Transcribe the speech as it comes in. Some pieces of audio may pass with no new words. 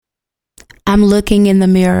I'm looking in the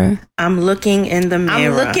mirror. I'm looking in the mirror.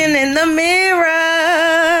 I'm looking in the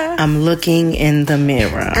mirror. I'm looking in the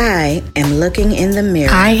mirror. I am looking in the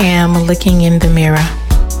mirror. I am looking in the mirror.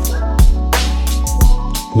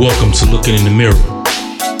 Welcome to Looking in the Mirror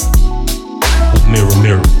with Mirror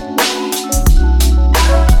Mirror.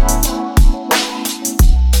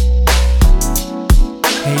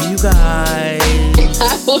 Hey, you guys.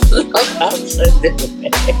 I don't know how to do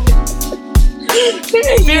it.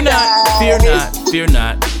 Fear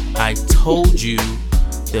not. I told you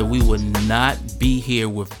that we would not be here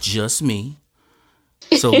with just me.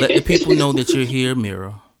 So let the people know that you're here,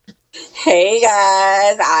 Mira. Hey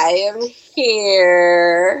guys, I am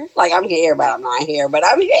here. Like I'm here, but I'm not here, but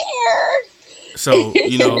I'm here. So,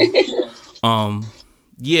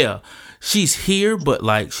 yeah, she's here, but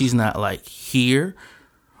like she's not like here.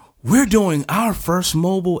 We're doing our first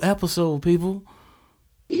mobile episode, people.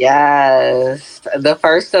 Yes, the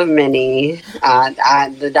first of many.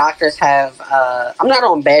 The doctors have. I'm not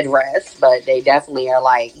on bed rest, but they definitely are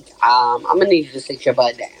like. I'm gonna need you to sit your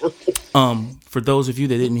butt down. For those of you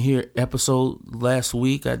that didn't hear episode last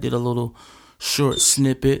week, I did a little short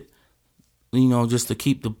snippet, just to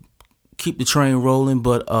keep the train rolling.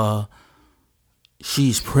 But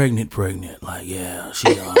she's pregnant. Like, yeah,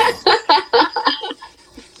 she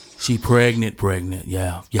pregnant.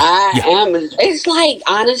 Yeah. I am. It's like,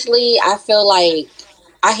 honestly, I feel like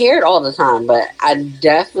I hear it all the time, but I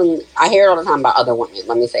hear it all the time about other women.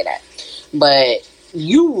 Let me say that. But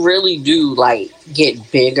you really do like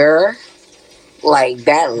get bigger. Like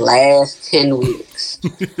that last 10 weeks.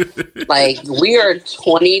 Like we are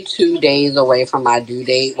 22 days away from my due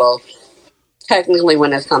date. Well, technically when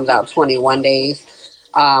this comes out, 21 days.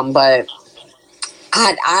 But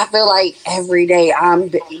I feel like every day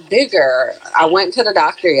I'm bigger. I went to the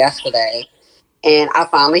doctor yesterday and I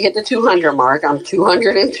finally hit the 200 mark. I'm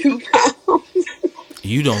 202 pounds.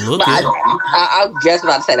 You don't look it. I was just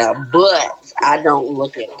about to say that, but I don't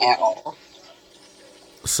look it at all.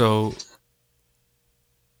 So...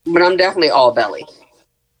 But I'm definitely all belly.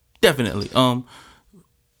 Definitely.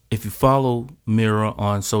 If you follow Mira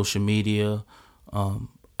on social media,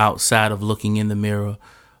 outside of Looking in the Mirror,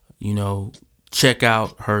 check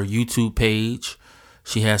out her YouTube page.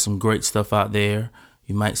 She has some great stuff out there.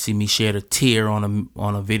 You might see me shed a tear on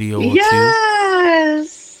a video or two.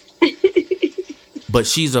 Yes. But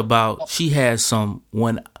she's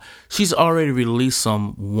already released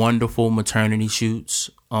some wonderful maternity shoots,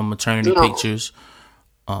 maternity pictures.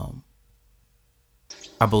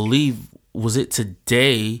 I believe, was it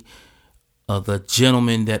today, the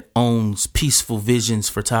gentleman that owns Peaceful Visions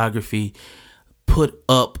Photography put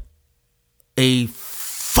up a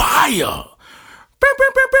fire.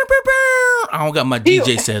 I don't got my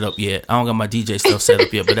DJ set up yet. I don't got my DJ stuff set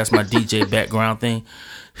up yet, but that's my DJ background thing.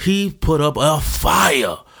 He put up a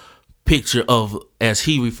fire picture of, as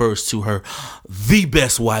he refers to her, the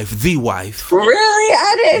best wife, the wife. Really?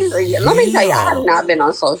 I didn't. Let me tell you, I have not been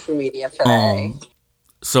on social media today.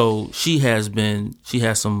 So she has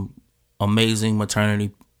some amazing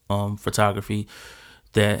maternity photography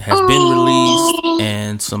that has been released,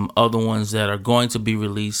 and some other ones that are going to be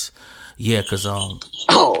released. Yeah, because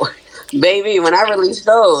baby, when I release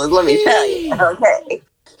those, let me tell you. Okay.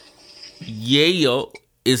 Yeah, yo,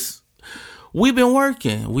 we've been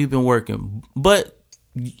working, but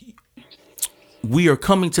we are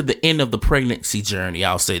coming to the end of the pregnancy journey.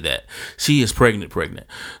 I'll say that she is pregnant.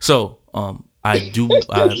 So,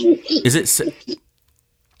 is it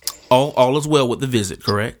all is well with the visit,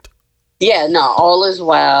 correct? Yeah, no, all is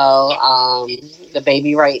well. The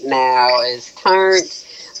baby right now is turned.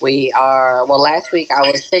 Last week I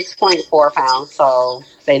was 6.4 pounds, so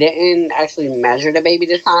they didn't actually measure the baby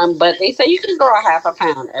this time, but they say you can grow a half a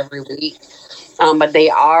pound every week. But they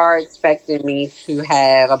are expecting me to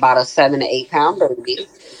have about a 7 to 8 pound baby.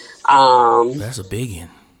 That's a big one.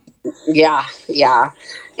 Yeah.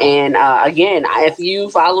 And again, if you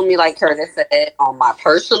follow me, like Curtis said, on my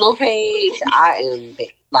personal page, I am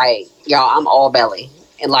big. Like, y'all, I'm all belly.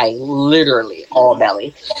 And like literally all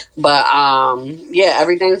belly. But yeah,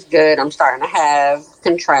 everything's good. I'm starting to have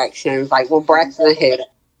contractions, like Braxton hip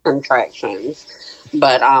contractions.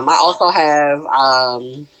 But I also have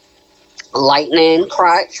lightning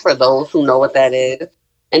crotch, for those who know what that is.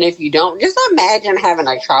 And if you don't, just imagine having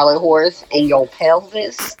a Charlie horse in your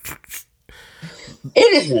pelvis.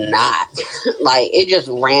 It is not. Like, it just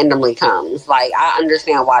randomly comes. Like, I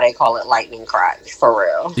understand why they call it lightning crotch, for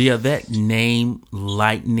real. Yeah, that name,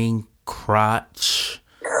 lightning crotch,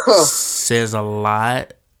 says a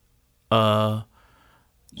lot.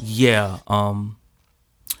 Yeah.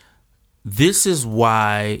 This is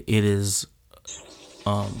why it is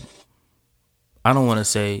I don't want to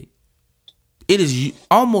say, it is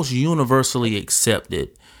almost universally accepted,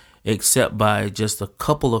 except by just a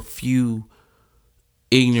couple of few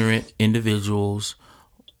ignorant individuals,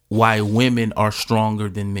 why women are stronger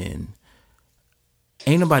than men.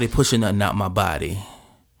 Ain't nobody pushing nothing out my body.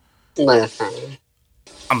 Listen.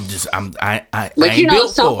 I But you ain't know,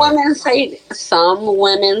 built some for it. women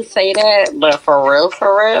say that, but for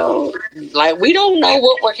real, like, we don't know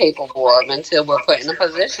what we're capable of until we're put in a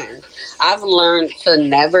position. I've learned to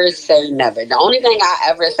never say never. The only thing I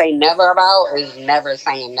ever say never about is never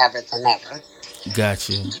saying never to never.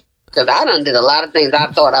 Gotcha. Because I done did a lot of things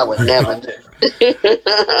I thought I would never do.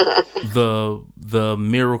 The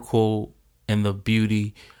miracle and the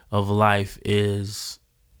beauty of life is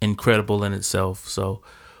incredible in itself. So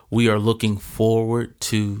we are looking forward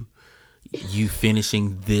to you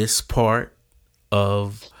finishing this part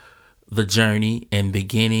of the journey and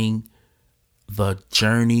beginning the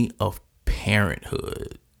journey of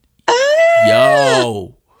parenthood.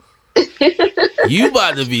 Yo, you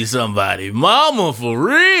about to be somebody, mama, for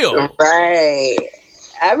real. Right.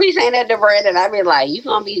 I be saying that to Brandon. I be like, you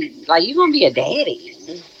gonna be a daddy.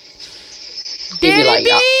 He be like,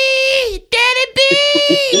 Daddy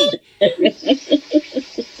B.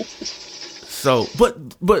 So, but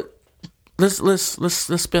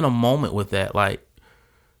let's spend a moment with that. Like,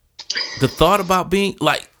 the thought about being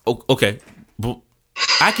like, okay,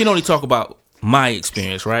 I can only talk about my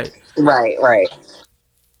experience, right? Right.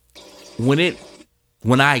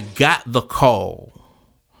 When I got the call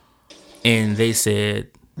and they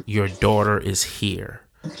said your daughter is here,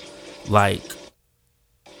 like,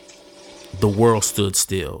 the world stood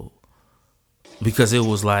still, because it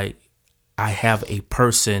was like, I have a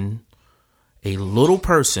little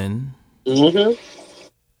person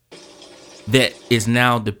that is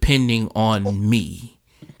now depending on me.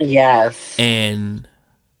 yes. And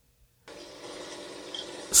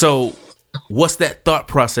so what's that thought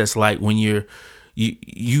process like when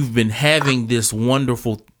you've been having this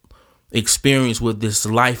wonderful experience with this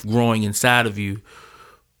life growing inside of you,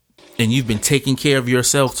 and you've been taking care of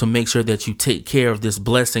yourself to make sure that you take care of this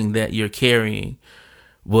blessing that you're carrying?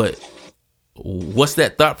 But what's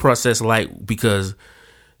that thought process like? Because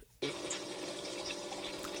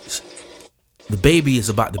the baby is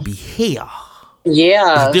about to be here.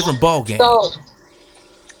 Yeah. It's a different ball game. So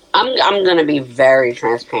I'm gonna be very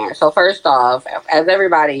transparent. So first off, as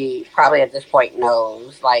everybody probably at this point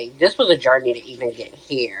knows, like, this was a journey to even get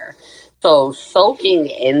here. So soaking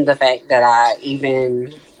in the fact that I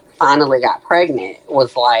even finally got pregnant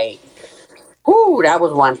was like, whoo, that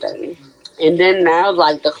was one thing. And then now,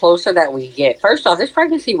 like, the closer that we get, first off, this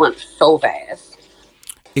pregnancy went so fast.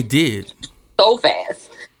 It did. So fast.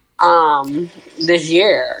 This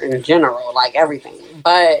year in general, like, everything.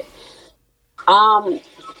 But I'm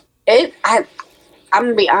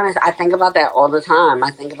gonna be honest, I think about that all the time.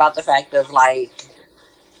 I think about the fact of, like,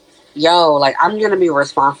 yo, like, I'm gonna be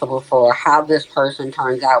responsible for how this person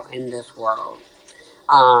turns out in this world.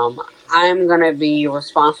 I'm gonna be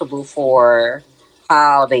responsible for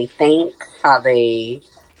how they think, how they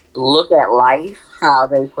look at life, how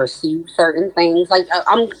they perceive certain things. Like,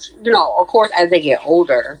 of course, as they get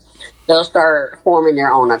older, they'll start forming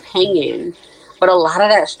their own opinion. But a lot of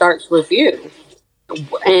that starts with you.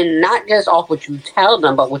 And not just off what you tell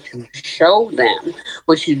them, but what you show them,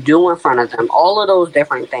 what you do in front of them, all of those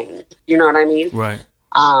different things. You know what I mean? Right.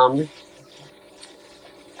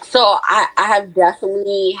 So I have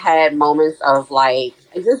definitely had moments of, like,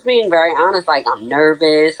 just being very honest, like, I'm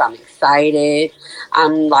nervous, I'm excited.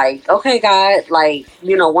 I'm like, okay, God, like,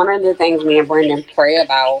 one of the things me and Brendan pray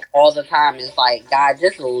about all the time is, like, God,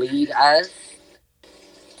 just lead us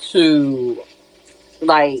to,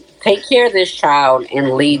 like, take care of this child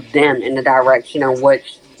and lead them in the direction in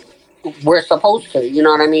which we're supposed to. You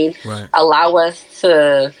know what I mean? Right. Allow us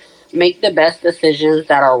to make the best decisions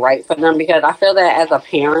that are right for them, because I feel that as a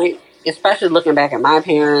parent, especially looking back at my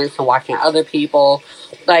parents and watching other people,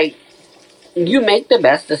 like, you make the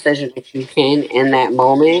best decision that you can in that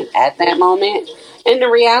moment, at that moment. And the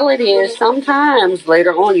reality is, sometimes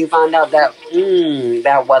later on you find out that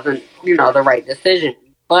that wasn't, the right decision.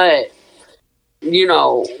 But,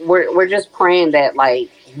 we're just praying that, like,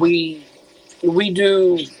 we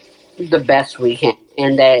do the best we can,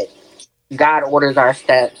 and that God orders our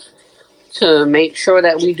steps to make sure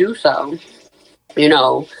that we do so.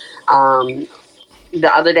 The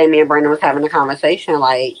other day, me and Brandon was having a conversation,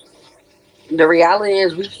 like, the reality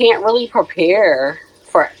is we can't really prepare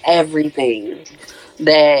for everything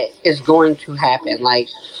that is going to happen. Like,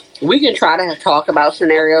 we can try to talk about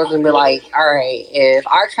scenarios and be like, all right, if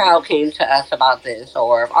our child came to us about this,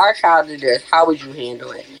 or if our child did this, how would you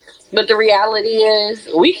handle it? But the reality is,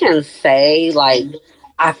 we can say, like,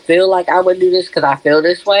 I feel like I would do this because I feel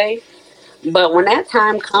this way. But when that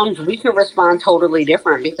time comes, we can respond totally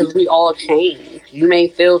different because we all change. You may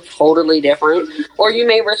feel totally different, or you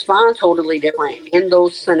may respond totally different in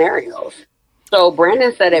those scenarios. So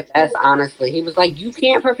Brandon said it best, honestly. He was like, you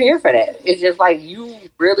can't prepare for that. It's just like, you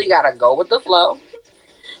really got to go with the flow.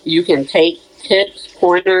 You can take tips,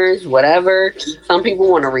 pointers, whatever. Some people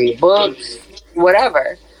want to read books,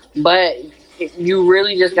 whatever. But you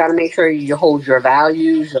really just got to make sure you hold your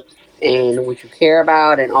values and what you care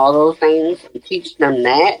about and all those things, and teach them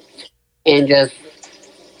that, and just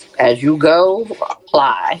as you go,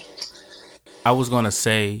 apply. I was going to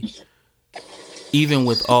say, even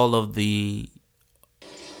with all of the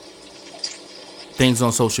things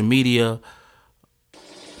on social media,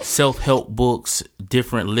 self-help books,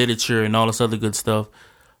 different literature, and all this other good stuff,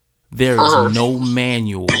 there is no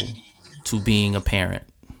manual to being a parent.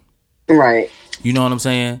 Right. You know what I'm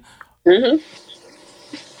saying? Mm-hmm.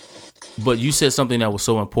 But you said something that was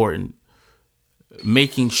so important.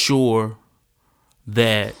 Making sure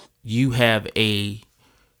that you have a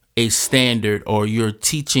standard, or you're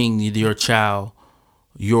teaching your child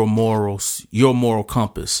your morals, your moral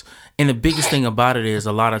compass. And the biggest thing about it is,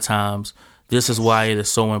 a lot of times, this is why it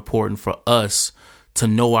is so important for us to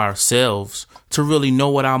know ourselves, to really know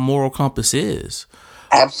what our moral compass is.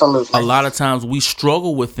 Absolutely. A lot of times we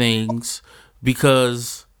struggle with things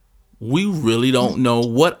because we really don't know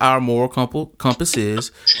what our moral compass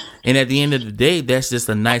is. And at the end of the day, that's just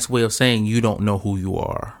a nice way of saying you don't know who you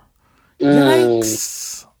are.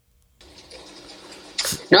 Yikes.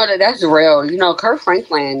 No, that's real. You know, Kirk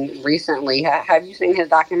Franklin recently, have you seen his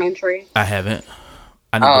documentary? I haven't.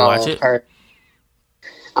 I need to watch it. Kirk.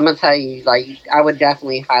 I'm going to tell you, like, I would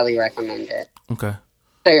definitely highly recommend it. Okay.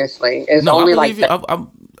 Seriously. It's only like,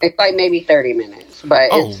 it's like maybe 30 minutes, but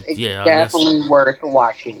it's definitely worth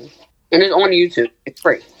watching. And it's on YouTube. It's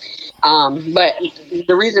free. But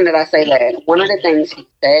the reason that I say that, one of the things he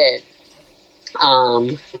said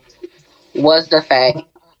was the fact,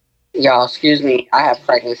 y'all, excuse me, I have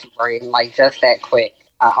pregnancy brain, like, just that quick.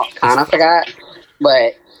 I kind of forgot.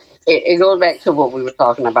 But it goes back to what we were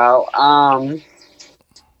talking about.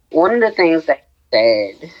 One of the things that he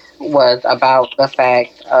said was about the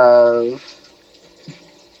fact of,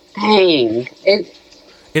 dang,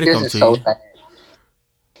 this is so sad.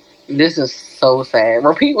 This is so sad.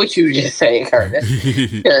 Repeat what you just said, Curtis.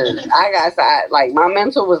 Because I got sad. Like, my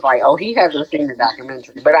mental was like, oh, he hasn't seen the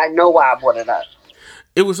documentary. But I know why I brought it up.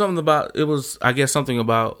 It was something about, I guess, something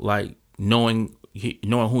about, like, knowing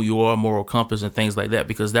who you are, moral compass, and things like that,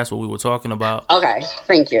 because that's what we were talking about. Okay,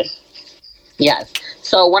 thank you. Yes.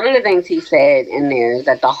 So one of the things he said in there is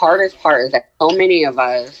that the hardest part is that so many of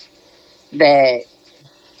us, that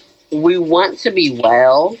we want to be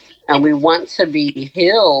well and we want to be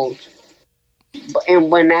healed,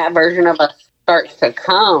 and when that version of us starts to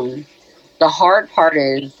come, the hard part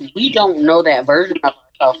is we don't know that version of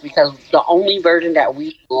ourselves, because the only version that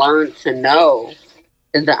we learn to know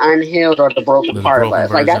is the unhealed or the broken part of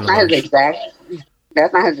us. Like, that's not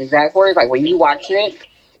his exact words. Like, when you watch it,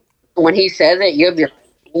 when he says it, you'll be like,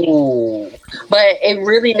 ooh. But it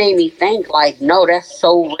really made me think, like, no, that's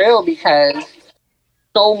so real, because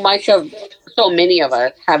so many of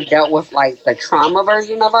us have dealt with, like, the trauma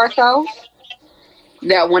version of ourselves,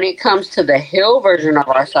 that when it comes to the healed version of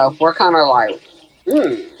ourselves, we're kind of like,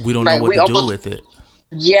 we don't know what to do with it.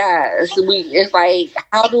 Yes. It's like,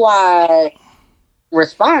 how do I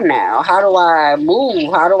respond now? How do I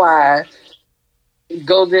move? How do I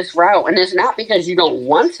go this route? And it's not because you don't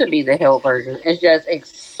want to be the healed version. It's just,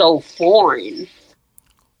 it's so foreign.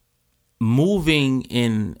 Moving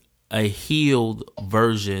in a healed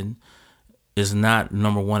version is not,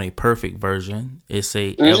 number one, a perfect version. It's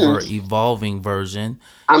a ever evolving version.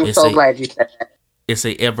 I'm so glad you said that. It's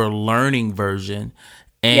a ever learning version.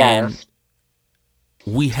 And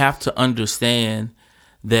we have to understand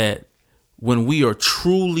that when we are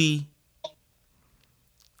truly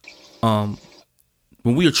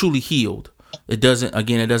healed, it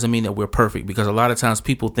doesn't mean that we're perfect, because a lot of times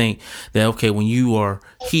people think that, okay, when you are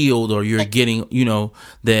healed or you're getting,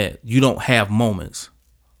 that you don't have moments.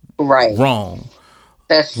 Right. Wrong.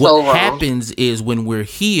 That's so wrong. What happens is, when we're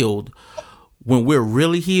healed, when we're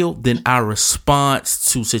really healed, then our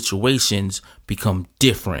response to situations become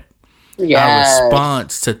different. Yes. Our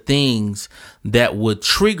response to things that would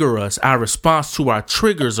trigger us, our response to our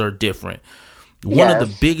triggers are different. One of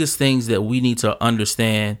the biggest things that we need to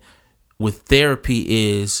understand with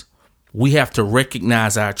therapy is we have to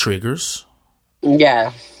recognize our triggers.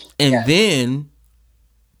 And then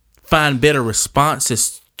find better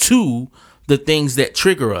responses to the things that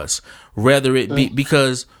trigger us, rather it be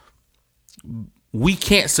because we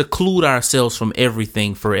can't seclude ourselves from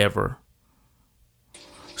everything forever.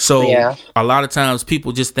 So a lot of times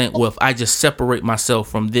people just think, well, if I just separate myself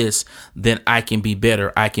from this, then I can be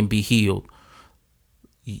better. I can be healed.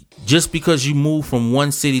 Just because you move from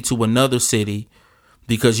one city to another city,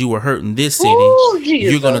 because you were hurt in this city,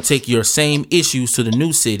 you're going to take your same issues to the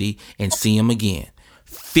new city and see them again.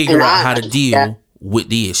 Figure out how to deal with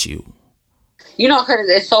the issue. You know, Curtis,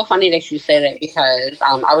 it's so funny that you say that because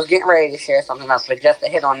I was getting ready to share something else, but just to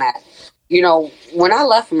hit on that. You know, when I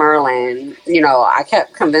left Maryland, you know, I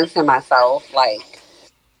kept convincing myself, like,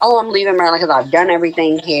 oh, I'm leaving Maryland because I've done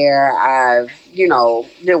everything here. You know,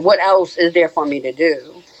 what else is there for me to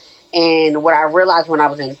do? And what I realized when I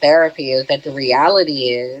was in therapy is that the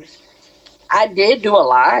reality is I did do a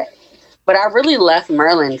lot, but I really left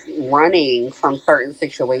Maryland running from certain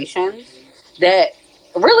situations that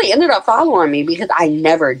really ended up following me because I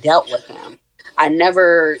never dealt with them. I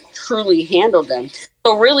never truly handled them.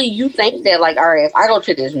 So really, you think that, like, all right, if I go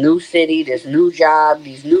to this new city, this new job,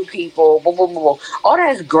 these new people, blah, blah, blah, blah, all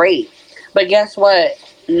that's great. But guess what?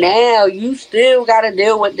 Now you still got to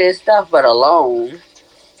deal with this stuff, but alone.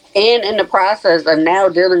 And in the process of now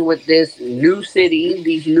dealing with this new city,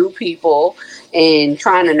 these new people, and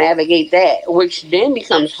trying to navigate that, which then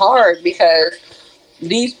becomes hard because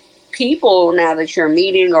these people now that you're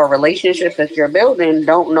meeting or relationships that you're building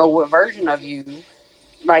don't know what version of you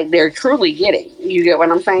like they're truly getting. You get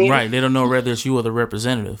what I'm saying? Right. They don't know whether it's you or the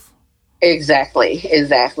representative. Exactly.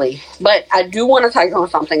 But I do want to touch on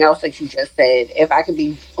something else that you just said. If I could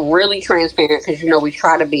be really transparent, because, you know, we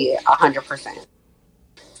try to be 100%.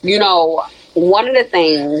 You know, one of the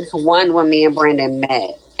things, when me and Brandon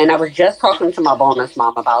met, and I was just talking to my bonus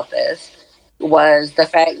mom about this, was the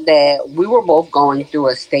fact that we were both going through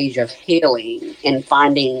a stage of healing and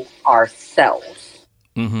finding ourselves.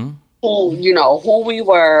 Mm-hmm. Who we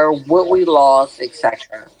were, what we lost,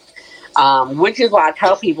 etc. Which is why I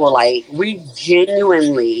tell people, like, we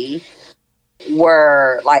genuinely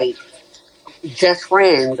were, like, just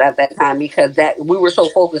friends at that time because that we were so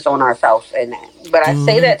focused on ourselves and that. But I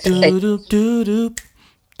say that to say...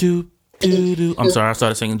 I'm sorry, I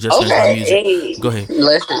started singing Just Friends music. Hey, go ahead.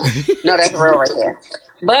 Listen. No, that's real right there.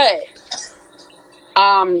 But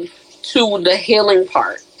to the healing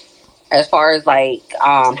part, as far as like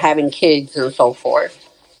having kids and so forth.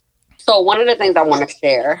 So one of the things I want to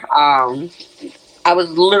share, I was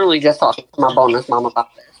literally just talking to my bonus mom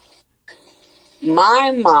about this.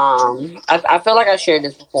 My mom, I feel like I shared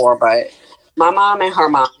this before, but my mom and her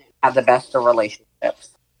mom have the best of relationships.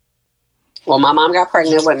 When my mom got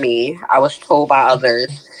pregnant with me, I was told by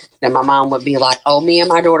others that my mom would be like, oh, me and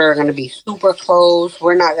my daughter are going to be super close.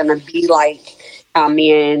 We're not going to be like how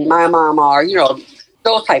me and my mom are, you know,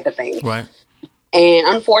 those type of things. Right. And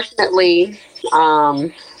unfortunately,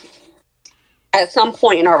 at some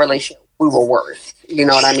point in our relationship, we were worse. You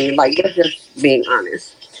know what I mean? Like, just being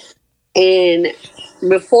honest. And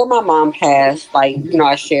before my mom passed, like, you know,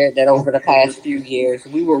 I shared that over the past few years,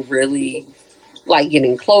 we were really, like,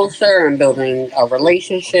 getting closer and building a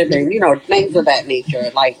relationship and, you know, things of that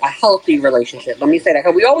nature, like a healthy relationship. Let me say that,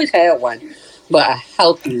 because we always had one, but a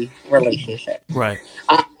healthy relationship. Right.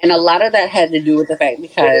 And a lot of that had to do with the fact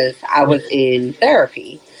because I was in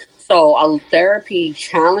therapy. So therapy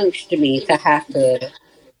challenged me to have to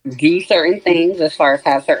do certain things as far as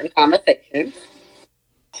have certain conversations,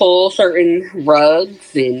 pull certain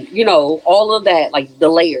rugs and, you know, all of that, like the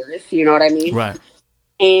layers, you know what I mean? Right.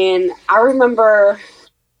 And I remember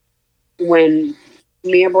when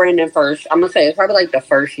me and Brandon first, I'm going to say it's probably like the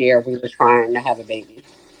first year we were trying to have a baby.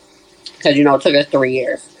 Because, you know, it took us 3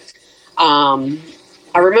 years.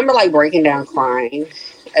 I remember like breaking down crying.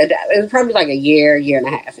 It was probably like a year and a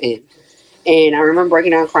half in. And I remember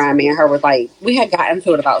breaking down crying. Me and her was like, we had gotten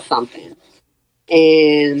to it about something.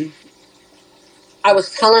 And I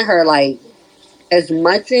was telling her, like, as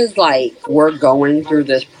much as, like, we're going through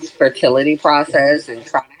this fertility process and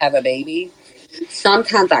trying to have a baby,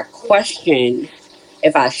 sometimes I question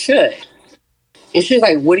if I should. And she's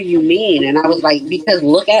like, what do you mean? And I was like, because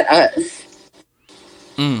look at us.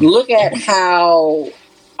 Look at how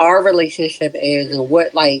our relationship is and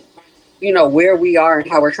what, like, you know, where we are and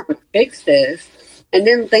how we're trying to fix this. And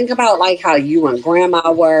then think about, like, how you and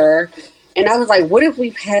grandma were. And I was like, what if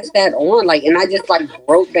we pass that on? Like, and I just, like,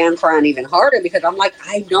 broke down crying even harder because I'm like,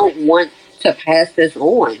 I don't want to pass this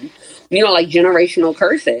on. You know, like generational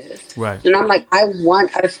curses. Right. And I'm like, I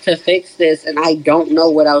want us to fix this and I don't know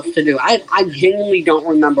what else to do. I genuinely don't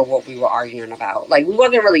remember what we were arguing about. Like, we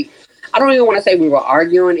wasn't really I don't even want to say we were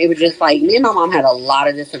arguing. It was just like me and my mom had a lot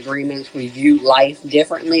of disagreements. We viewed life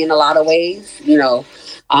differently in a lot of ways, you know.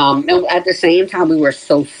 And at the same time, we were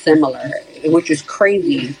so similar, which is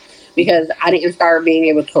crazy because I didn't start being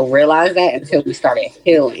able to realize that until we started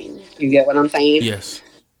healing. You get what I'm saying? Yes.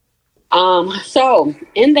 So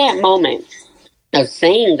in that moment of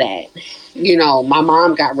saying that, you know, my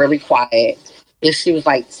mom got really quiet and she was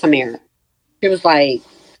like, Samira, she was like,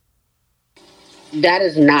 that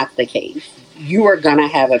is not the case. You are going to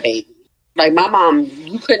have a baby. Like my mom,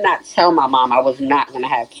 you could not tell my mom I was not going to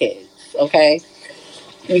have kids. Okay.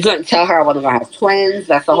 You couldn't tell her I wasn't going to have twins.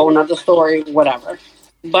 That's a whole nother story, whatever.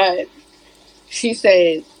 But she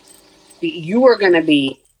said, you are going to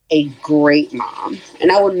be a great mom.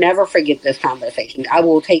 And I will never forget this conversation. I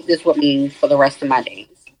will take this with me for the rest of my days.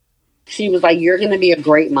 She was like, you're going to be a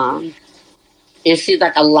great mom. And she's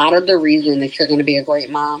like, a lot of the reason that you're going to be a great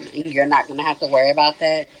mom and you're not going to have to worry about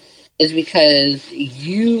that is because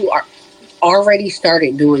you are already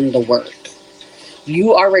started doing the work.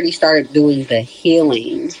 You already started doing the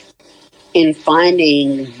healing and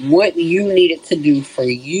finding what you needed to do for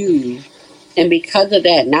you. And because of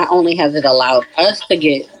that, not only has it allowed us to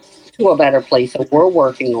get to a better place, and we're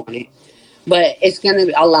working on it, but it's going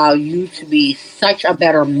to allow you to be such a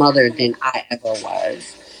better mother than I ever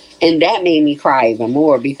was. And that made me cry even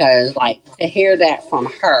more because, like, to hear that from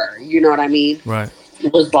her, you know what I mean? Right.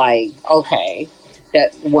 It was like, okay,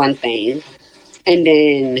 that's one thing. And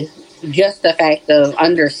then just the fact of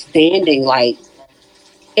understanding, like,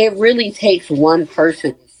 it really takes one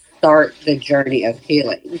person to start the journey of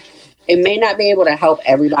healing. It may not be able to help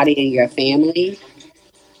everybody in your family,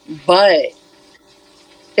 but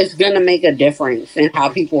it's going to make a difference in how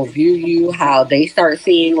people view you, how they start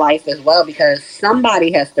seeing life as well, because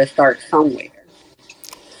somebody has to start somewhere.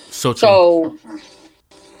 So true. So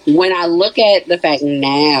when I look at the fact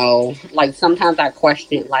now, like sometimes I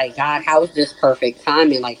question, like, God, how is this perfect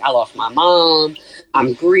timing? Like, I lost my mom,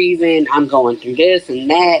 I'm grieving, I'm going through this and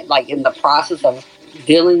that, like in the process of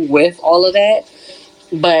dealing with all of that.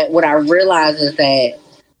 But what I realized is that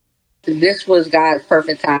this was God's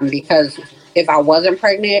perfect time, because if I wasn't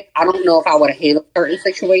pregnant, I don't know if I would have handled certain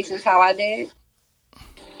situations how I did.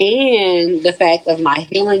 And the fact of my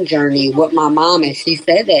healing journey with my mom, and she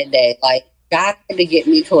said that day, like, God had to get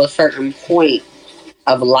me to a certain point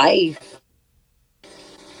of life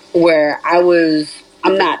where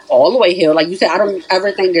I'm not all the way healed. Like you said, I don't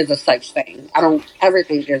ever think there's a such thing. I don't ever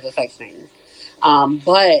think there's a such thing.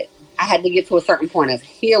 But I had to get to a certain point of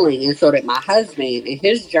healing, and so that my husband and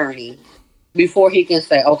his journey, before he can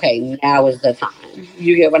say, okay, now is the time.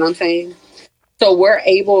 You get what I'm saying? So we're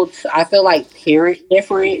able to, I feel like, parent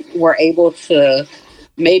different. We're able to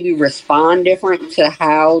maybe respond different to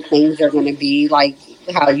how things are going to be, like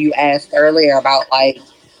how you asked earlier about, like,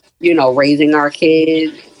 you know, raising our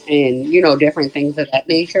kids and, you know, different things of that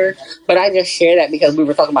nature. But I just share that because we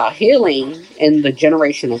were talking about healing and the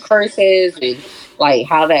generational curses and, like,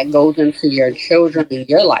 how that goes into your children and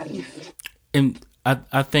your life. And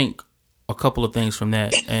I think a couple of things from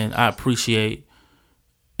that, and I appreciate,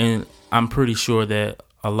 and I'm pretty sure that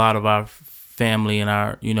a lot of our family and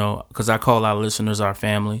our, you know, because I call our listeners our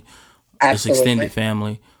family, this extended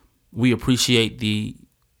family, we appreciate the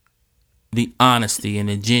honesty and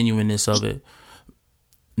the genuineness of it.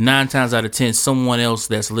 9 times out of 10, someone else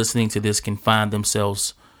that's listening to this can find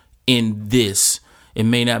themselves in this. It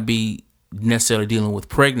may not be necessarily dealing with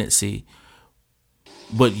pregnancy,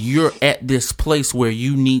 but you're at this place where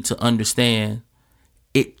you need to understand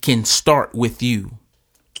it can start with you.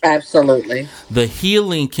 Absolutely. The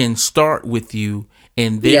healing can start with you,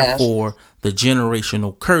 and therefore the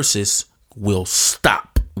generational curses will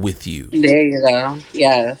stop with you. There you go.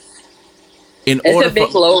 Yes. It's a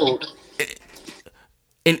big load.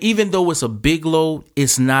 And even though it's a big load,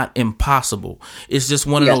 it's not impossible. It's just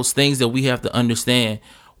one of those things that we have to understand.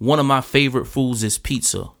 One of my favorite foods is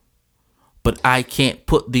pizza, but I can't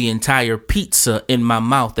put the entire pizza in my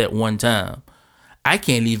mouth at one time. I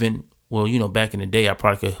can't even, well, you know, back in the day, I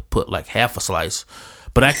probably could put like half a slice,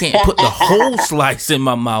 but I can't put the whole slice in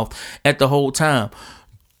my mouth at the whole time.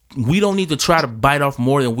 We don't need to try to bite off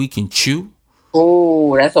more than we can chew.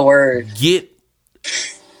 Oh, that's a word. Get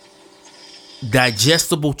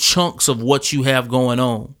digestible chunks of what you have going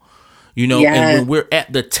on. You know, and when we're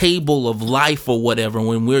at the table of life or whatever,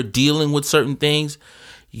 when we're dealing with certain things,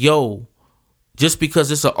 just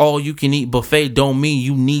because it's an all-you-can-eat buffet don't mean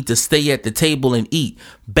you need to stay at the table and eat.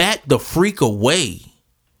 Back the freak away.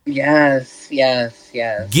 Yes.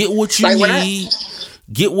 Get what you need.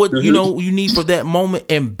 Get what you know you need for that moment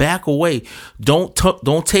and back away. Don't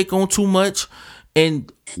take on too much,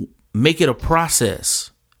 and make it a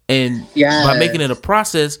process. And by making it a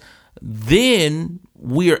process, then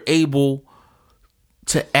we are able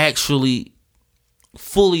to actually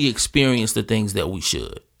fully experience the things that we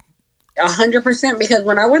should. 100%, because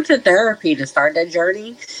when I went to therapy to start that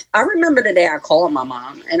journey, I remember the day I called my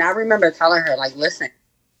mom, and I remember telling her, like, listen,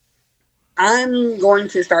 I'm going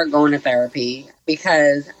to start going to therapy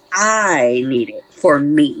because I need it for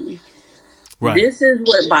me. Right. This is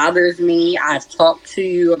what bothers me. I've talked to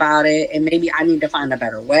you about it, and maybe I need to find a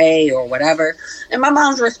better way or whatever. And my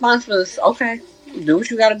mom's response was, okay, do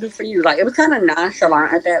what you got to do for you. Like, it was kind of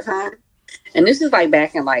nonchalant at that time. And this is like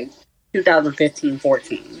back in like 2015,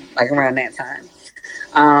 14, like around that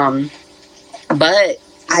time. But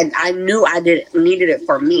I knew I needed it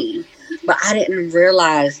for me, but I didn't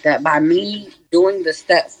realize that by me doing the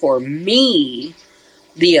step for me,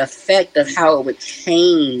 the effect of how it would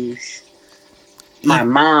change my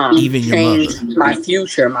mom, even change your mother, my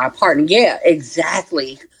future, my partner. Yeah,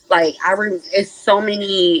 exactly. Like it's so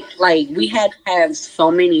many. Like we had to have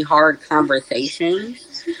so many hard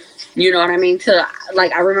conversations. You know what I mean?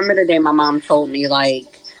 I remember the day my mom told me, like,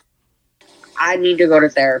 I need to go to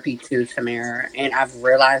therapy too, Tamara. And I've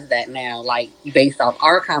realized that now, like, based off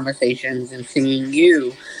our conversations and seeing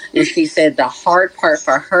you. And she said the hard part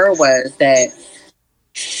for her was that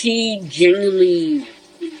she genuinely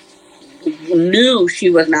knew she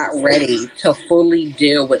was not ready to fully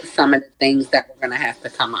deal with some of the things that were going to have to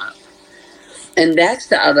come up. And that's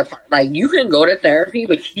the other part. Like, you can go to therapy,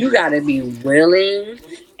 but you got to be willing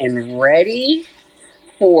and ready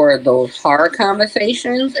for those hard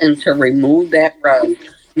conversations and to remove that rug.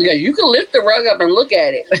 Because you can lift the rug up and look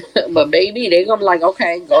at it, but baby, they're going to be like,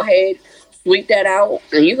 okay, go ahead, sweep that out.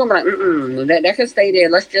 And you're going to be like, that can stay there.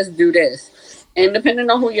 Let's just do this. And depending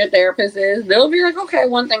on who your therapist is, they'll be like, okay,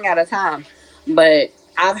 one thing at a time. But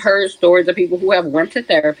I've heard stories of people who have went to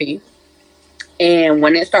therapy, and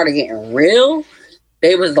when it started getting real,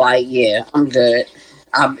 they was like, yeah, I'm good.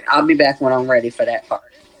 I'll be back when I'm ready for that part.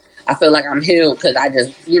 I feel like I'm healed because I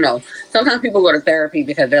just, sometimes people go to therapy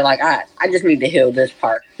because they're like, I just need to heal this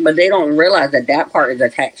part. But they don't realize that part is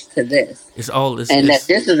attached to this. That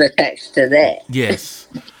this is attached to that. Yes.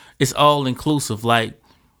 It's all inclusive. Like,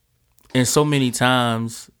 and so many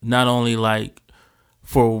times, not only like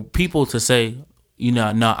for people to say,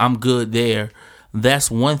 no, I'm good there.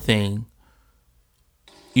 That's one thing.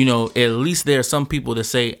 At least there are some people that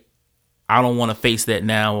say, I don't want to face that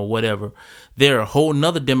now or whatever. There are a whole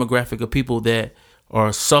nother demographic of people that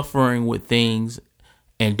are suffering with things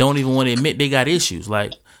and don't even want to admit they got issues.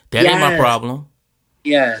 Like, that ain't my problem.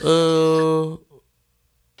 Yeah.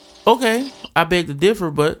 Okay, I beg to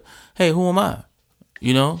differ, but hey, who am I?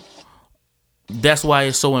 That's why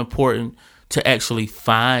it's so important to actually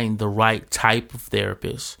find the right type of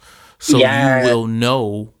therapist. So you will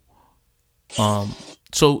know.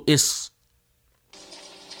 So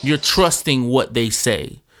you're trusting what they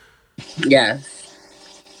say. Yes.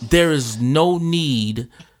 There is no need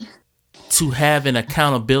to have an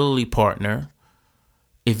accountability partner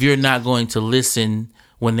if you're not going to listen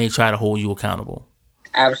when they try to hold you accountable.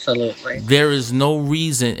 Absolutely. There is no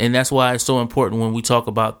reason, and that's why it's so important when we talk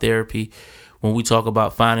about therapy, when we talk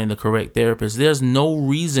about finding the correct therapist, there's no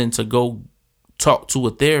reason to go talk to a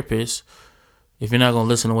therapist if you're not going to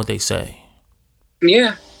listen to what they say.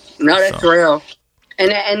 Yeah. No, that's real.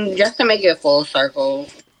 And just to make it full circle,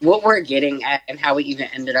 what we're getting at and how we even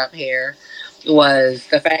ended up here was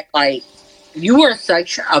the fact, like, you are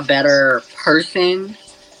such a better person,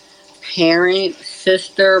 parent,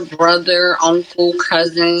 sister, brother, uncle,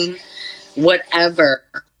 cousin, whatever,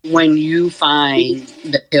 when you find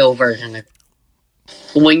the pill version of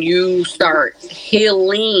you. When you start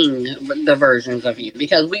healing the versions of you,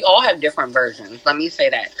 because we all have different versions. Let me say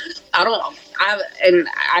that.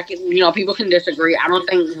 People can disagree. I don't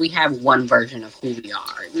think we have one version of who we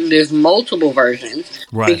are. There's multiple versions.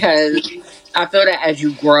 Right. Because I feel that as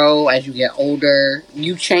you grow, as you get older,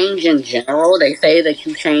 you change in general. They say that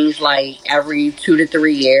you change like every 2 to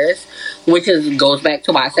 3 years, which goes back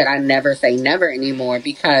to why I said I never say never anymore,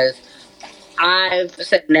 because I've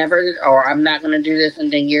said never, or I'm not going to do this,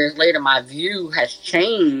 and then years later my view has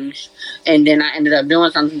changed, and then I ended up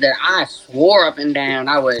doing something that I swore up and down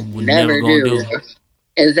I would never do.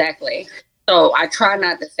 Exactly. So I try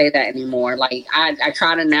not to say that anymore. Like, I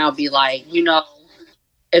try to now be like,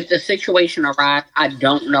 if the situation arrives, I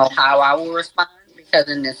don't know how I will respond, because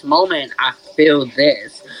in this moment I feel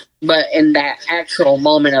this, but in that actual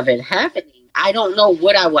moment of it happening, I don't know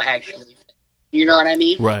what I will actually say. You know what I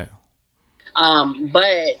mean? Right.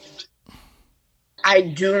 But I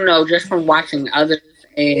do know, just from watching others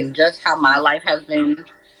and just how my life has been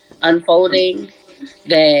unfolding,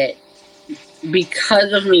 that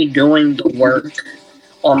because of me doing the work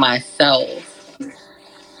on myself,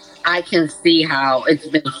 I can see how it's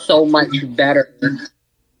been so much better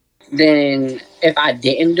than if I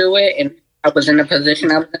didn't do it and I was in the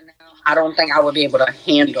position I was in now. I don't think I would be able to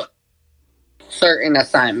handle certain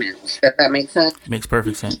assignments. Does that make sense? Makes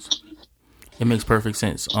perfect sense. It makes perfect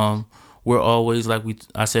sense. We're always, like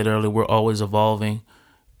I said earlier, we're always evolving,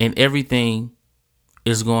 and everything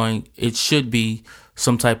is going. It should be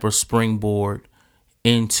some type of springboard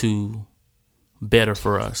into better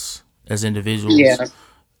for us as individuals. Yeah.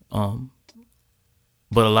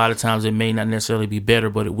 But a lot of times it may not necessarily be better,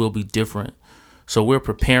 but it will be different. So we're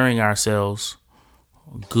preparing ourselves,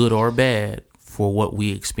 good or bad, for what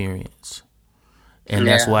we experience. And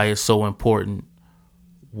that's why it's so important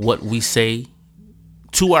what we say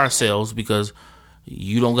to ourselves, because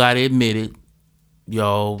you don't got to admit it,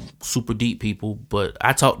 y'all super deep people, but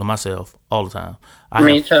I talk to myself all the time. I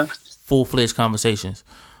have full-fledged conversations.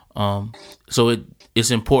 So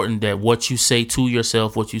it's important that what you say to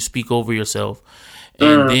yourself, what you speak over yourself,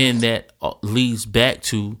 and then that leads back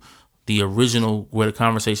to the original where the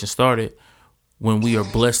conversation started. When we are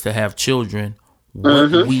blessed to have children,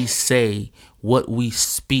 what we say, what we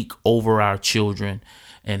speak over our children,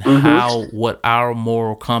 and what our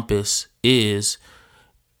moral compass is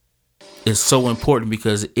so important,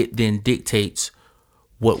 because it then dictates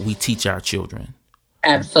what we teach our children.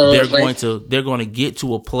 Absolutely. They're going to get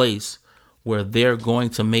to a place where they're going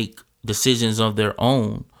to make decisions of their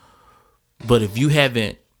own. But if you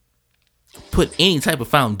haven't put any type of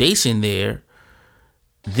foundation there,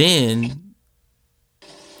 then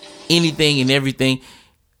anything and everything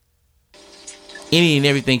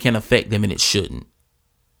can affect them, and it shouldn't.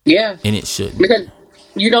 Yeah. And it shouldn't. Because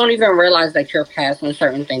you don't even realize that you're passing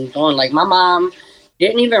certain things on. Like, my mom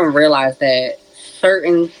didn't even realize that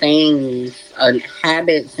certain things,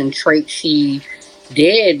 habits and traits she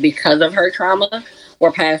did because of her trauma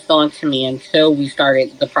were passed on to me until we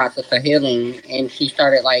started the process of healing, and she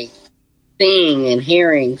started like seeing and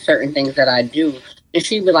hearing certain things that I do, and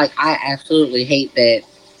she'd be like, I absolutely hate that.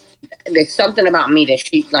 There's something about me that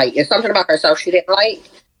she like, it's something about herself she didn't like.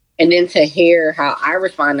 And then to hear how I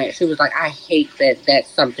responded, she was like, I hate that that's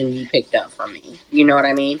something you picked up from me. You know what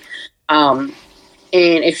I mean? And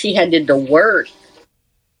if she had did the work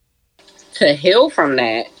to heal from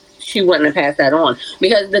that, she wouldn't have passed that on.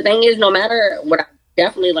 Because the thing is, no matter what I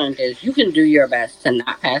definitely learned is, you can do your best to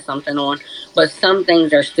not pass something on, but some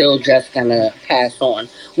things are still just going to pass on.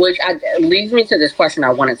 Which leads me to this question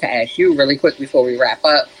I wanted to ask you really quick before we wrap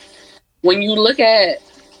up. When you look at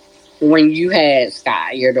when you had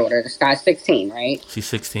Sky, your daughter, Sky's 16, right? She's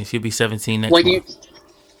 16. She'll be 17 next month.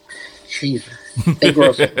 Jesus. They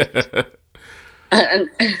grow so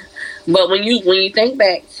But when you think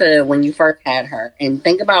back to when you first had her, and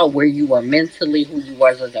think about where you were mentally, who you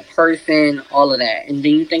was as a person, all of that, and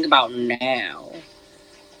then you think about now,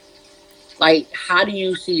 like, how do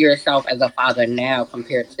you see yourself as a father now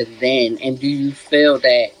compared to then? And do you feel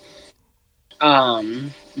that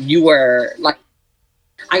you were, like,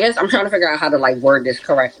 I guess I'm trying to figure out how to, like, word this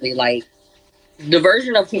correctly, like, the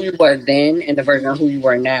version of who you were then and the version of who you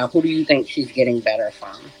were now, who do you think she's getting better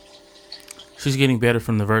from? She's getting better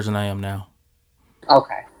from the version I am now.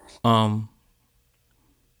 Okay.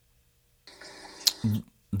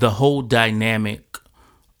 The whole dynamic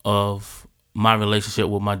of my relationship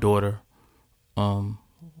with my daughter,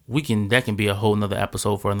 that can be a whole nother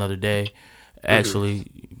episode for another day. Actually,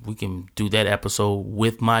 we can do that episode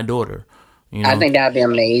with my daughter. You know, I think that'd be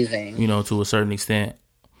amazing. You know, to a certain extent.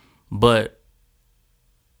 But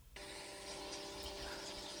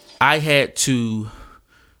I had to,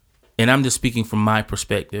 and I'm just speaking from my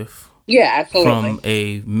perspective. Yeah, absolutely. From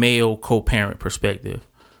a male co-parent perspective,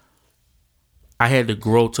 I had to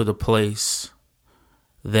grow to the place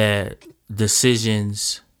that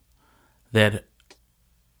decisions that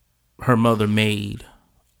her mother made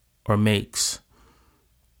or makes,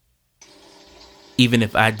 even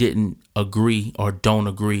if I didn't agree or don't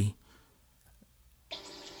agree,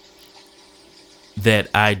 that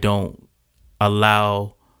I don't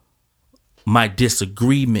allow my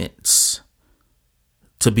disagreements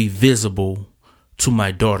to be visible to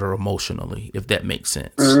my daughter emotionally, if that makes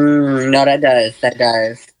sense. No, that does. That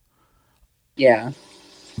does. Yeah.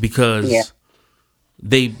 Because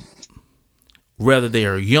they, whether they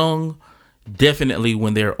are young, definitely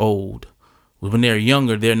when they're old. When they're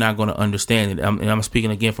younger, they're not going to understand it. And I'm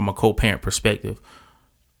speaking again from a co-parent perspective.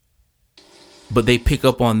 But they pick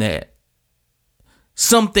up on that.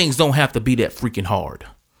 Some things don't have to be that freaking hard.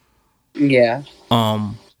 Yeah.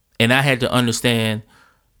 And I had to understand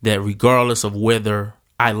that regardless of whether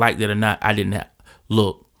I liked it or not, I didn't have,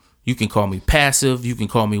 look, You can call me passive. You can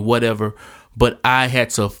call me whatever. But I had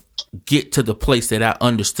to get to the place that I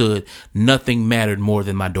understood nothing mattered more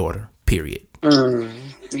than my daughter, period.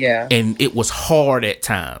 Yeah. And it was hard at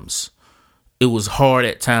times. It was hard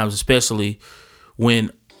at times, especially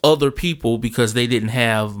when other people, because they didn't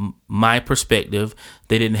have my perspective,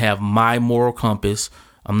 they didn't have my moral compass.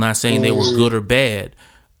 I'm not saying they were good or bad.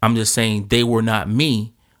 I'm just saying they were not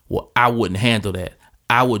me. Well, I wouldn't handle that.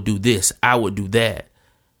 I would do this. I would do that.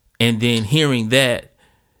 And then hearing that,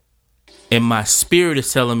 and my spirit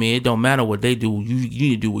is telling me it don't matter what they do. You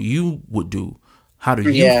need to do what you would do. How do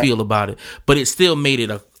you feel about it? But it still made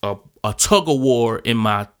it a tug of war in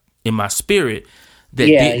my spirit that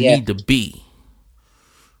didn't need to be.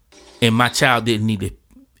 And my child didn't need to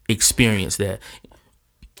experience that.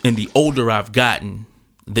 And the older I've gotten,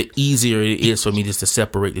 the easier it is for me just to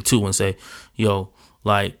separate the two and say, yo,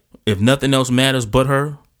 like, if nothing else matters but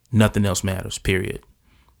her, nothing else matters, period.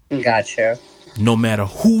 Gotcha. No matter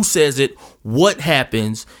who says it, what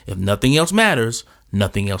happens, if nothing else matters,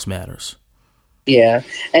 nothing else matters. Yeah.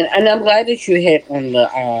 And I'm glad that you hit on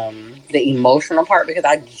the emotional part, because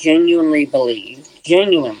I genuinely believe,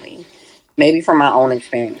 maybe from my own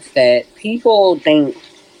experience, that people think,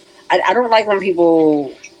 I don't like when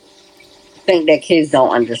people think that kids don't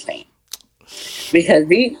understand. Because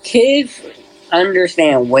these kids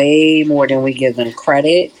understand way more than we give them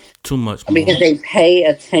credit. Too much more. Because they pay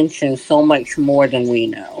attention so much more than we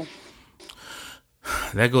know.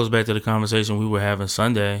 That goes back to the conversation we were having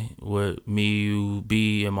Sunday with me, you,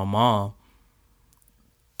 B, and my mom.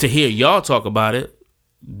 To hear y'all talk about it,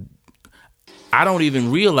 I don't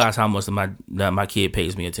even realize how much that my kid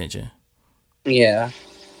pays me attention. Yeah.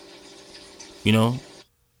 You know?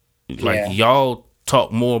 Like, y'all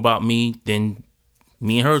talk more about me than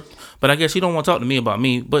me and her. But I guess she don't want to talk to me about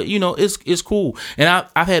me. But, you know, it's cool. And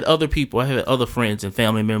I've had other people, I have other friends and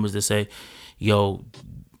family members that say, yo,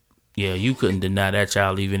 yeah, you couldn't deny that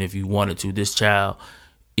child even if you wanted to. This child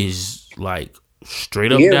is, like,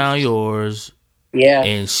 straight up down yours. Yeah.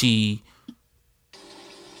 And she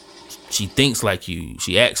thinks like you.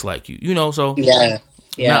 She acts like you. You know, so. Yeah.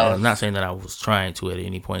 Yeah. Not saying that I was trying to at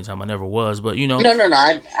any point in time. I never was. But, you know. No.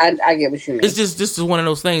 I get what you mean. It's just, this is one of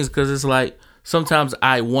those things, because it's like, sometimes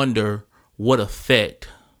I wonder what effect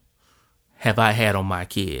have I had on my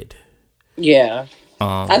kid. Yeah.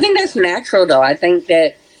 I think that's natural, though. I think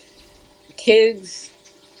that kids,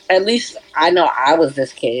 at least I know I was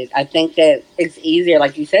this kid, I think that it's easier,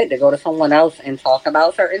 like you said, to go to someone else and talk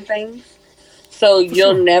about certain things. So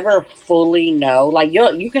you'll never fully know. Like,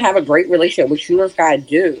 you can have a great relationship, which you and Sky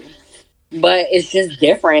do, but it's just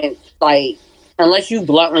different. Like, unless you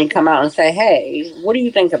bluntly come out and say, hey, what do you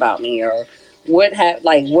think about me? Or what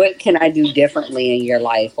can I do differently in your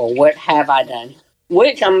life? Or what have I done?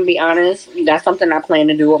 Which, I'm going to be honest, that's something I plan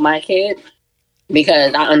to do with my kid,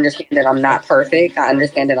 because I understand that I'm not perfect. I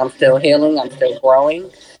understand that I'm still healing. I'm still growing.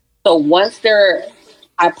 So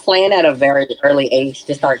I plan at a very early age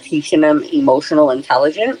to start teaching them emotional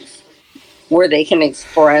intelligence, where they can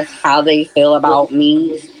express how they feel about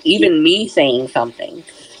me, even me saying something.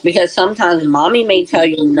 Because sometimes mommy may tell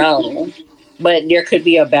you no, but there could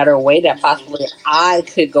be a better way that possibly I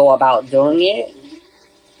could go about doing it.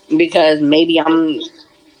 Because maybe I'm,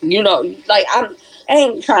 I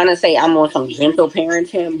ain't trying to say I'm on some gentle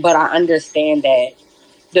parenting, but I understand that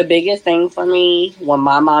the biggest thing for me when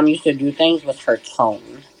my mom used to do things was her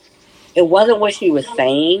tone. It wasn't what she was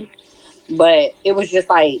saying, but it was just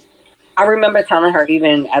like, I remember telling her,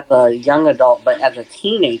 even as a young adult, but as a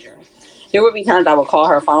teenager, there would be times I would call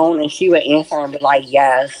her phone and she would answer and be like,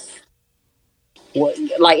 yes.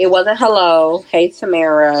 Like, it wasn't hello, hey,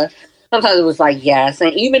 Tamara. Sometimes it was like, yes.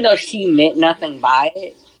 And even though she meant nothing by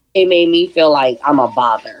it, it made me feel like I'm a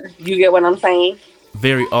bother. You get what I'm saying?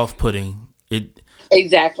 Very off-putting.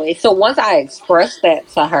 Exactly. So once I expressed that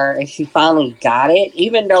to her and she finally got it,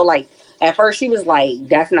 even though, like, at first she was like,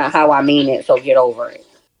 that's not how I mean it, so get over it.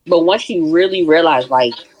 But once she really realized,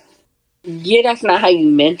 like, yeah, that's not how you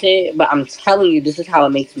meant it, but I'm telling you, this is how it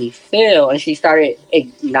makes me feel. And she started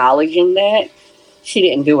acknowledging that, she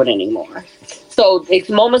didn't do it anymore. So it's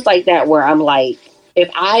moments like that where I'm like, if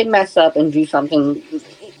I mess up and do something,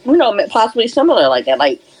 possibly similar like that,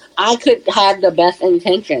 like, I could have the best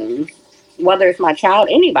intentions, whether it's my child,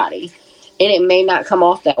 anybody, and it may not come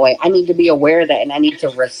off that way. I need to be aware of that, and I need to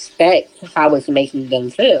respect how it's making them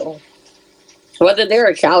feel, whether they're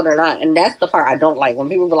a child or not. And that's the part I don't like, when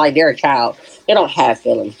people be like, they're a child, they don't have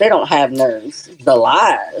feelings, they don't have nerves. The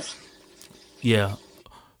lies. Yeah.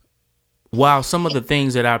 While some of the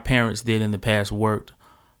things that our parents did in the past worked,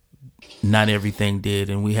 not everything did,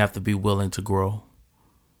 and we have to be willing to grow.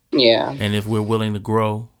 Yeah. And if we're willing to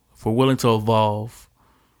grow, if we're willing to evolve,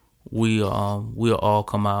 we'll all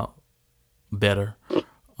come out better.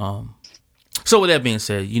 So with that being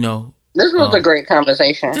said, this was a great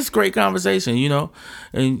conversation. Just great conversation,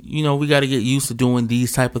 and we got to get used to doing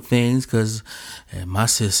these type of things because my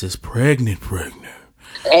sis is pregnant.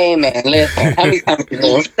 Hey man, listen, how many times you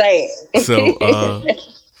gonna say it? So,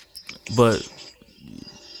 but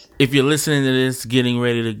if you're listening to this, getting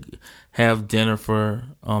ready to have dinner for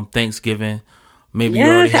Thanksgiving, maybe you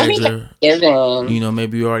already had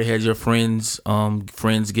maybe you already had your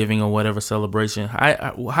friendsgiving or whatever celebration.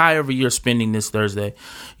 However you're spending this Thursday,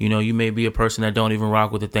 you may be a person that don't even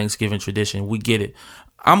rock with the Thanksgiving tradition. We get it.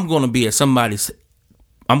 I'm going to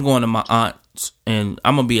my aunt's and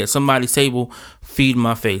I'm going to be at somebody's table, feeding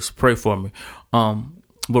my face. Pray for me.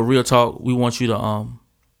 But real talk, we want you to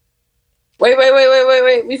Wait.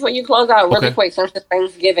 Before you close out, really quick, since it's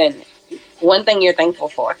Thanksgiving, one thing you're thankful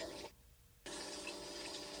for.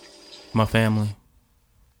 My family.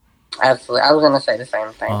 Absolutely. I was going to say the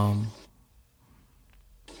same thing.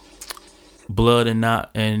 Blood and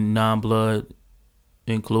non-blood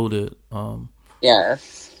included.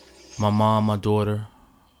 Yes. My mom, my daughter,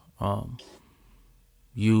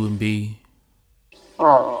 you and B.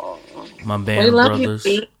 Oh. My band of brothers.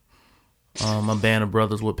 My band of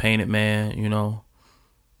brothers with Painted Man,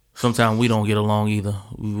 Sometimes we don't get along either.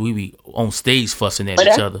 We be on stage fussing at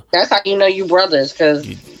each other. That's how you know you brothers, because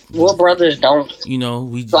we're brothers don't. We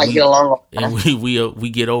get along, and we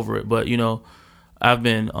get over it. But I've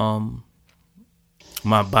been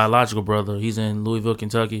my biological brother. He's in Louisville,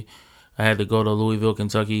 Kentucky. I had to go to Louisville,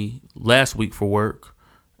 Kentucky last week for work,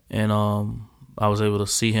 and I was able to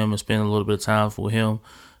see him and spend a little bit of time with him.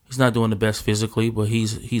 He's not doing the best physically, but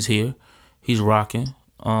he's here. He's rocking.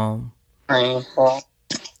 So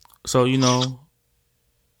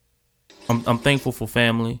I'm thankful for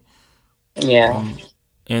family. Yeah.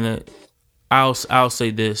 And I'll say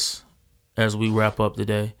this as we wrap up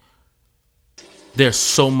today. There's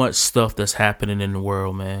so much stuff that's happening in the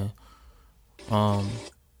world, man.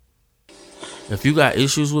 If you got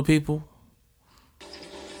issues with people,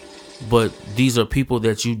 but these are people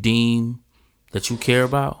that you deem that you care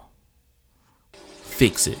about,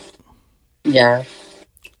 fix it. Yeah.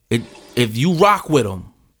 If you rock with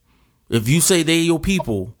them, if you say they your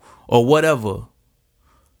people or whatever,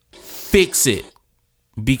 fix it,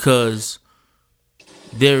 because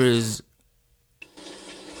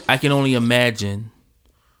I can only imagine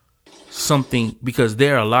something, because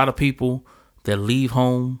there are a lot of people that leave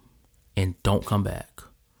home and don't come back.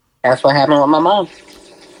 That's what happened with my mom.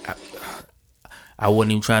 I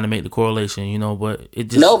wasn't even trying to make the correlation, but it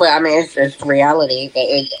just... No, but I mean, it's reality.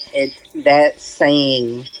 It's that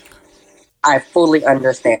saying, I fully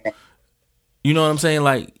understand it. You know what I'm saying?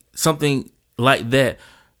 Like, something like that.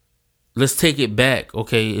 Let's take it back.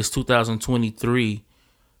 Okay, it's 2023.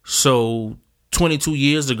 So, 22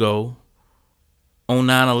 years ago, on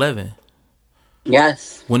 9/11.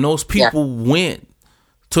 Yes. When those people went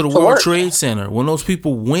to the World Trade Center, when those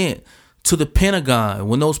people went to the Pentagon,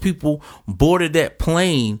 when those people boarded that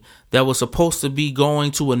plane that was supposed to be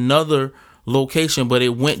going to another location, but it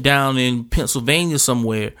went down in Pennsylvania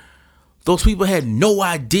somewhere, those people had no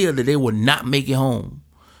idea that they would not make it home.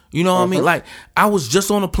 You know what I mean? Like, I was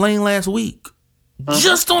just on a plane last week.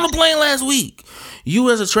 You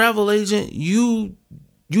as a travel agent, you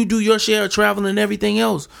do your share of traveling and everything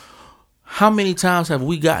else. How many times have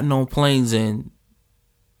we gotten on planes and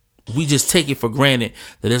we just take it for granted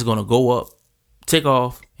that it's going to go up, take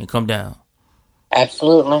off, and come down?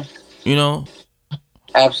 Absolutely.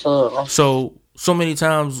 Absolutely. So many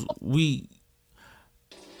times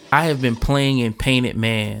I have been playing in Painted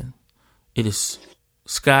Man.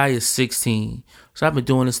 Sky is 16. So I've been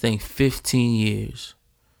doing this thing 15 years.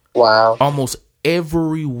 Wow. Almost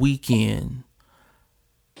every weekend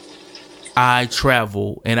I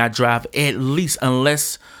travel and I drive at least,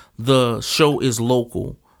 unless the show is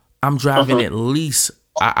local, I'm driving at least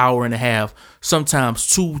an hour and a half,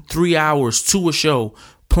 sometimes 2-3 hours to a show,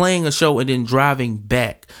 playing a show and then driving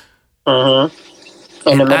back. In and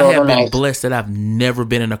the middle I have of the been night. blessed that I've never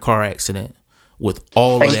been in a car accident with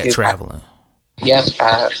all of that traveling. Yes,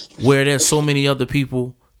 God. Where there's so many other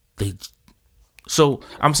people, so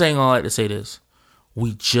I'm saying all that to say this.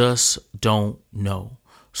 We just don't know.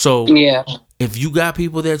 So if you got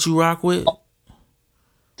people that you rock with,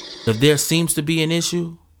 if there seems to be an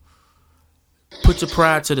issue, put your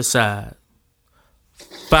pride to the side.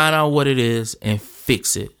 Find out what it is and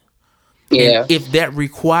fix it. Yeah. And if that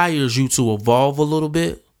requires you to evolve a little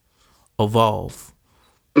bit, evolve.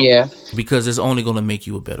 Yeah. Because it's only going to make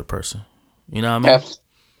you a better person. You know what I mean?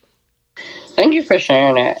 Thank you for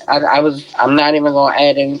sharing that. I'm not even going to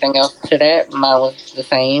add anything else to that. Mine was the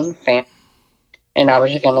same, and I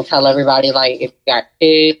was just going to tell everybody, like, if you got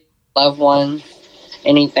kids, loved ones,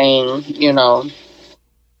 anything,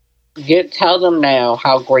 tell them now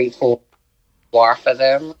how grateful you are for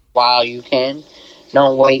them while you can.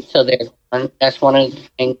 Don't wait till they're gone. That's one of the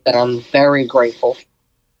things that I'm very grateful for,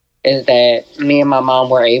 is that me and my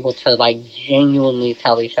mom were able to, like, genuinely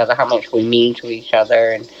tell each other how much we mean to each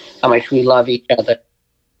other and how much we love each other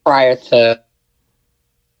prior to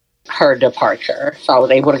her departure. So I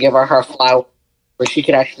was able to give her flowers where she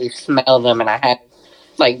could actually smell them. And I had,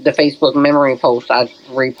 like, the Facebook memory post I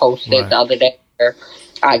reposted the other day where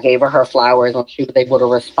I gave her flowers and she was able to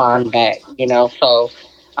respond back, So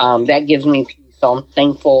that gives me peace. So I'm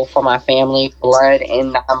thankful for my family, blood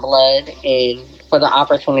and non-blood, and for the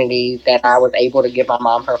opportunity that I was able to give my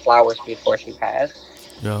mom her flowers before she passed.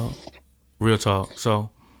 Yo, real talk.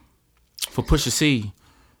 So for Pusha C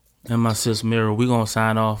and my sis Mira, we're going to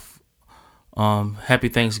sign off. Happy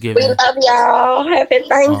Thanksgiving. We love y'all. Happy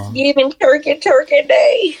Thanksgiving, Turkey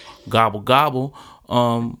Day. Gobble, gobble.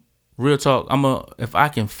 Real talk. If I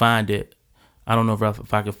can find it, I don't know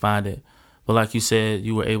if I can find it, but like you said,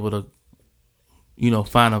 you were able to,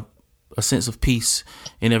 find a sense of peace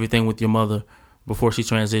in everything with your mother before she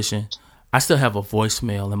transitioned. I still have a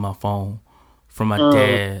voicemail in my phone from my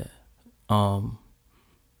dad.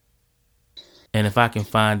 And if I can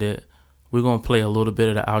find it, we're going to play a little bit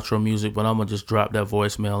of the outro music, but I'm going to just drop that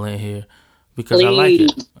voicemail in here because I like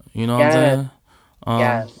it. You know what I'm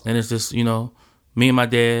saying? And it's just, me and my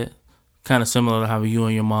dad, kind of similar to how you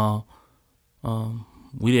and your mom,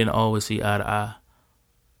 we didn't always see eye to eye.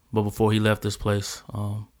 But before he left this place,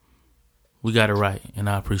 we got it right, and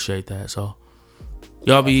I appreciate that. So,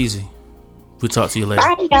 y'all be easy. We'll talk to you later.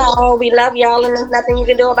 Bye, y'all. We love y'all, and there's nothing you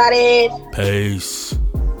can do about it. Peace.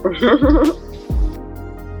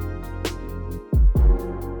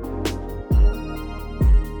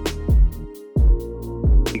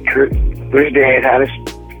 Rich Dad, I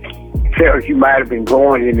just felt you might have been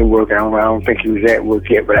going into work. I don't think he was at work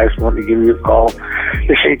yet, but I just wanted to give you a call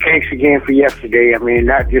to say thanks again for yesterday. I mean,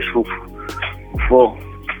 not just for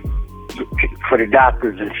the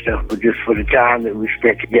doctors and stuff, but just for the time that we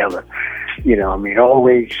spent together.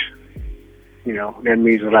 Always, that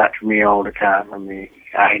means a lot to me all the time. I mean,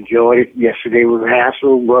 I enjoyed it. Yesterday was a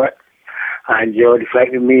hassle, but I enjoyed the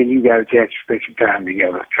fact that me and you got a chance to spend some time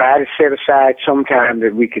together. Try to set aside some time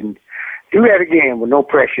that we can do that again with no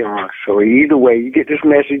pressure on us. So either way, you get this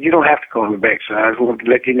message, you don't have to call me back. So I just wanted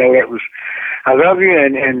to let you know I love you,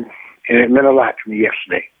 and it meant a lot to me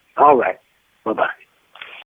yesterday. All right. Bye-bye.